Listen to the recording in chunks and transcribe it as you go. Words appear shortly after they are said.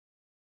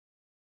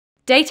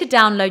Data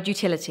Download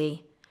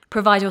Utility.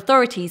 Provide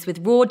authorities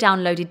with raw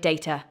downloaded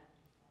data.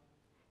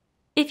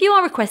 If you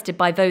are requested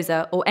by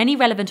VOSA or any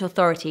relevant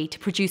authority to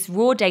produce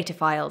raw data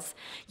files,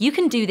 you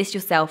can do this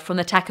yourself from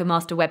the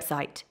Tachomaster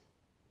website.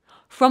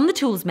 From the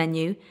Tools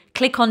menu,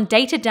 click on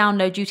Data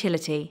Download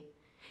Utility.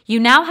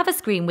 You now have a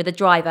screen with a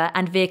driver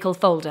and vehicle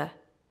folder.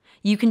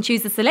 You can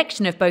choose a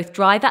selection of both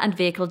driver and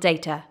vehicle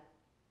data.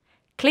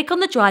 Click on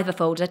the driver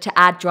folder to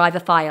add driver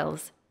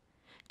files.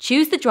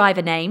 Choose the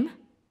driver name,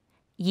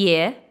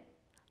 year,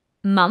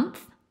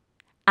 month,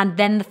 and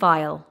then the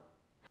file.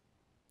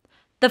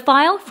 The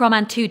file from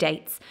and to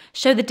dates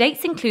show the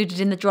dates included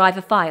in the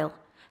driver file,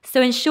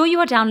 so ensure you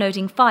are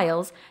downloading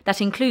files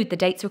that include the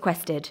dates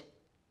requested.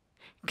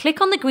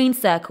 Click on the green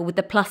circle with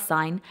the plus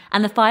sign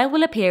and the file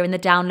will appear in the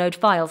Download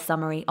Files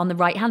summary on the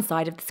right-hand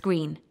side of the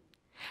screen.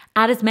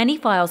 Add as many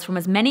files from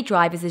as many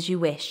drivers as you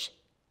wish.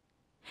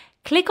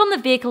 Click on the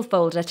Vehicle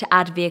folder to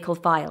add vehicle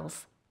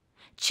files.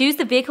 Choose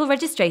the vehicle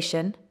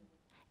registration,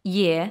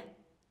 year,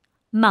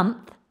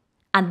 month,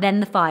 and then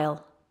the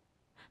file.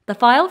 The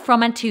file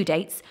from and to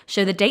dates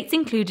show the dates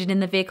included in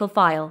the vehicle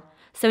file,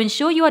 so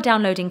ensure you are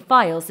downloading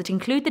files that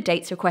include the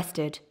dates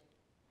requested.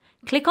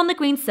 Click on the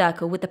green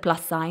circle with the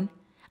plus sign,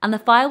 and the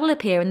file will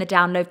appear in the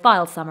Download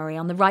File summary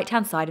on the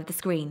right-hand side of the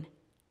screen.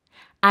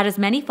 Add as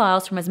many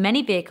files from as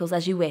many vehicles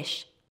as you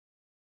wish.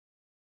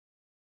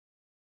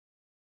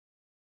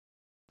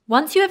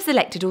 Once you have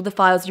selected all the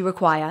files you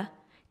require,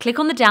 click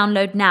on the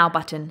Download Now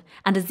button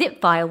and a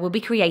zip file will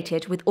be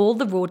created with all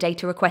the raw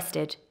data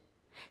requested.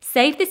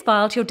 Save this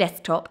file to your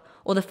desktop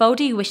or the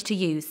folder you wish to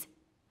use.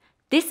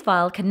 This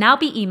file can now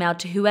be emailed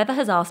to whoever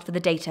has asked for the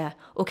data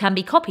or can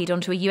be copied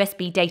onto a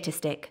USB data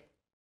stick.